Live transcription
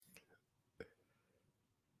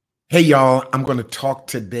Hey, y'all, I'm going to talk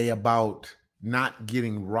today about not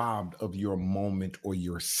getting robbed of your moment or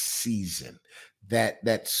your season.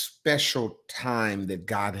 That special time that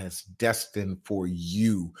God has destined for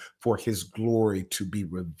you, for his glory to be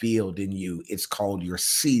revealed in you. It's called your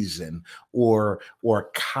season or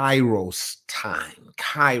Kairos time,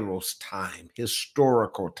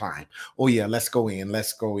 historical time. Oh yeah, let's go in.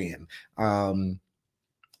 Let's go in.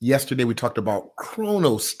 Yesterday, we talked about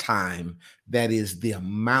chronos time, that is the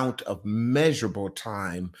amount of measurable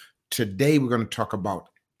time. Today, we're going to talk about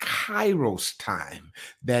kairos time,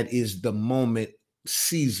 that is the moment,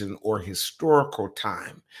 season, or historical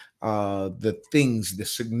time. The things, the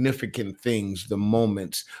significant things, the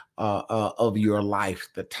moments of your life,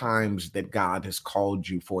 the times that God has called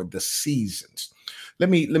you for, the seasons. Let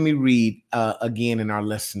me read again in our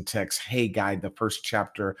lesson text, Haggai, the first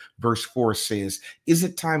chapter, verse 4 says, "Is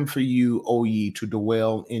it time for you, O ye, to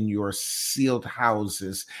dwell in your sealed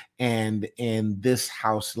houses, and in this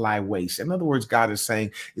house lie waste?" In other words, God is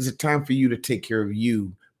saying, is it time for you to take care of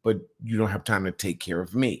you, but you don't have time to take care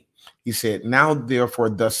of me? He said, "Now therefore,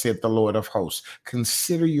 thus saith the Lord of hosts,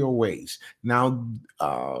 consider your ways. Now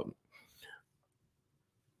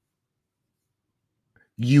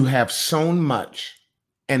you have sown much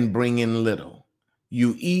and bring in little.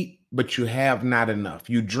 You eat, but you have not enough.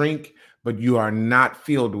 You drink, but you are not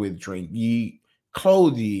filled with drink. Ye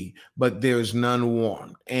clothe ye, but there is none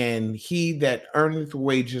warm. And he that earneth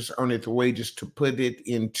wages to put it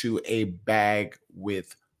into a bag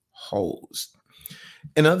with holes."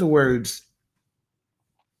 In other words,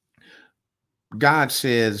 God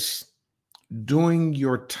says, during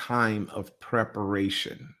your time of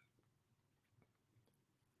preparation,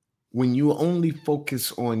 when you only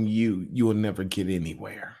focus on you, you will never get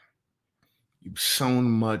anywhere. You've sown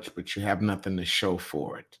much, but you have nothing to show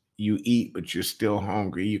for it. You eat, but you're still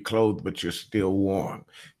hungry. You clothe, but you're still warm.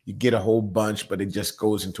 You get a whole bunch, but it just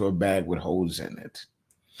goes into a bag with holes in it.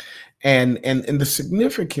 And the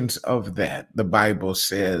significance of that, the Bible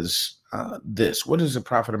says this: "What is the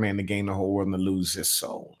profit of man to gain the whole world and to lose his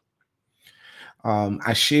soul?"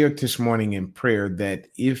 I shared this morning in prayer that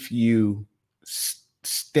if you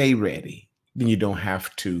stay ready, then you don't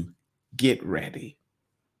have to get ready.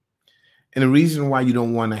 And the reason why you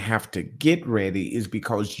don't want to have to get ready is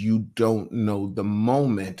because you don't know the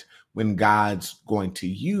moment when God's going to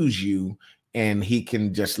use you, and he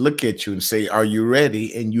can just look at you and say, "Are you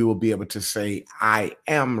ready?" And you will be able to say, "I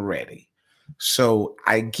am ready." So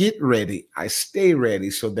I get ready, I stay ready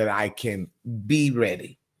so that I can be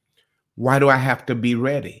ready. Why do I have to be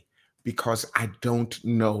ready? Because I don't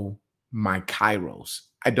know my kairos.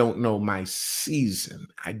 I don't know my season.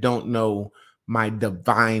 I don't know my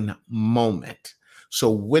divine moment.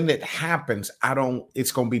 So when it happens,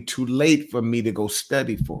 it's going to be too late for me to go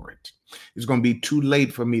study for it. It's going to be too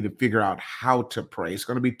late for me to figure out how to pray. It's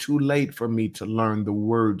going to be too late for me to learn the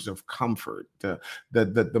words of comfort,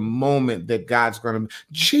 the moment that God's going to.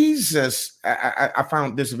 Jesus, I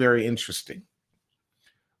found this very interesting.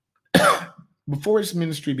 Before his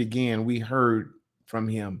ministry began, we heard from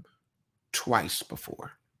him twice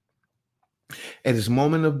before. At his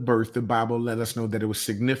moment of birth, the Bible let us know that it was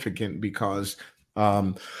significant because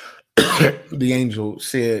um, the angel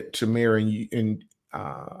said to Mary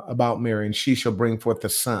about Mary, "And she shall bring forth a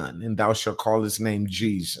son, and thou shalt call his name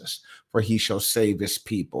Jesus, for he shall save his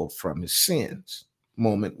people from his sins."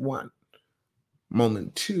 Moment one.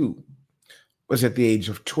 Moment two was at the age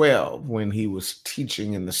of 12 when he was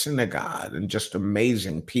teaching in the synagogue and just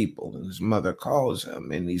amazing people. And his mother calls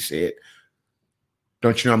him and he said,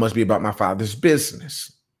 "Don't you know I must be about my father's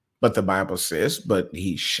business?" But the Bible says, but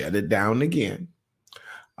he shut it down again.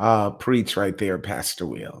 Preach right there, Pastor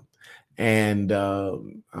Will. And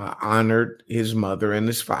honored his mother and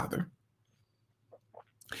his father.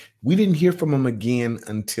 We didn't hear from him again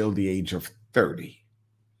until the age of 30.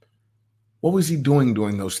 What was he doing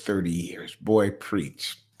during those 30 years? Boy,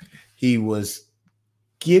 preach. He was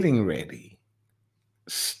getting ready,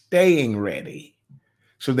 staying ready,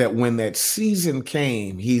 so that when that season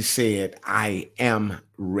came, he said, "I am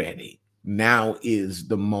ready. Now is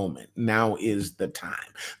the moment. Now is the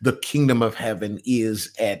time. The kingdom of heaven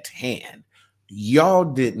is at hand." Y'all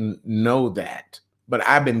didn't know that, but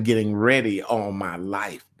I've been getting ready all my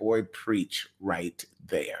life. Boy, preach right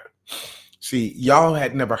there. See, y'all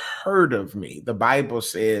had never heard of me. The Bible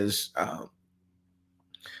says,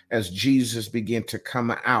 as Jesus began to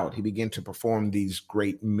come out, he began to perform these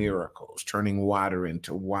great miracles, turning water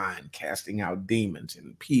into wine, casting out demons,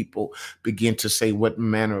 and people begin to say, what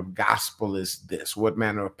manner of gospel is this? What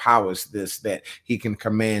manner of power is this that he can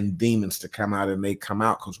command demons to come out and they come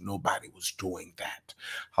out? Because nobody was doing that.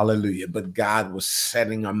 Hallelujah. But God was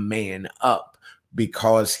setting a man up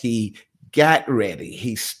because he got ready.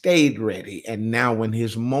 He stayed ready. And now when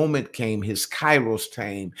his moment came, his kairos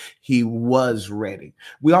came, he was ready.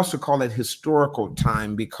 We also call it historical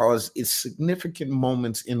time because it's significant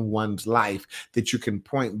moments in one's life that you can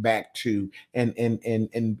point back to and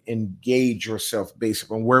engage yourself based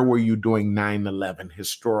on where were you doing 9/11,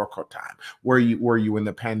 historical time. Were you when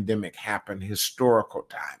the pandemic happened, historical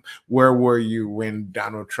time. Where were you when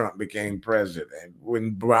Donald Trump became president,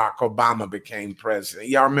 when Barack Obama became president?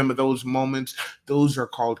 Y'all remember those moments? Those are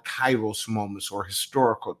called kairos moments or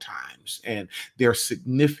historical times. And they're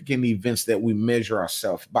significant events that we measure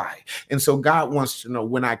ourselves by. And so God wants to know,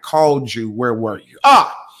 when I called you, where were you?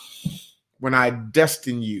 When I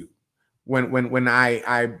destined you, when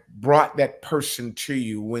I brought that person to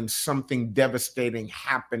you, when something devastating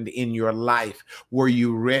happened in your life, were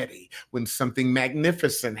you ready? When something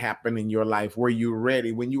magnificent happened in your life, were you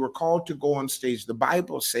ready? When you were called to go on stage, the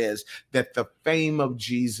Bible says that the fame of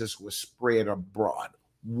Jesus was spread abroad.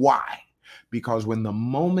 Why? Because when the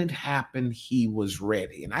moment happened, he was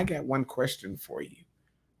ready. And I got one question for you.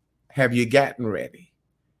 Have you gotten ready?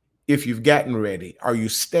 If you've gotten ready, are you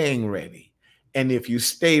staying ready? And if you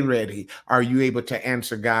stay ready, are you able to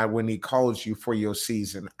answer God when he calls you for your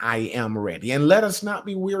season? I am ready. And let us not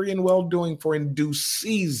be weary in well doing, for in due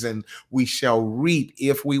season we shall reap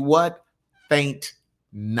if we what? Faint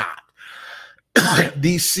not.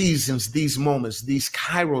 These seasons, these moments, these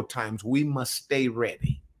Cairo times, we must stay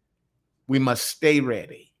ready. We must stay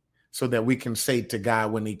ready so that we can say to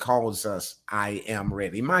God when he calls us, I am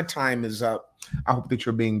ready. My time is up. I hope that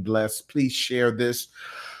you're being blessed. Please share this.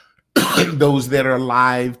 Those that are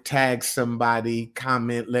live, tag somebody,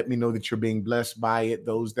 comment, let me know that you're being blessed by it.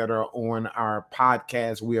 Those that are on our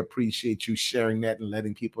podcast, we appreciate you sharing that and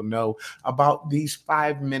letting people know about these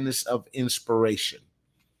 5 minutes of inspiration.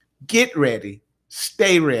 Get ready,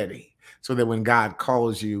 stay ready, so that when God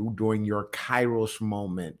calls you during your Kairos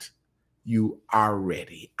moment, you are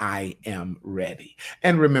ready. I am ready.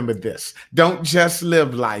 And remember this, don't just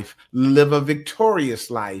live life, live a victorious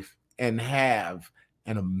life and have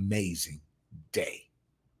an amazing day.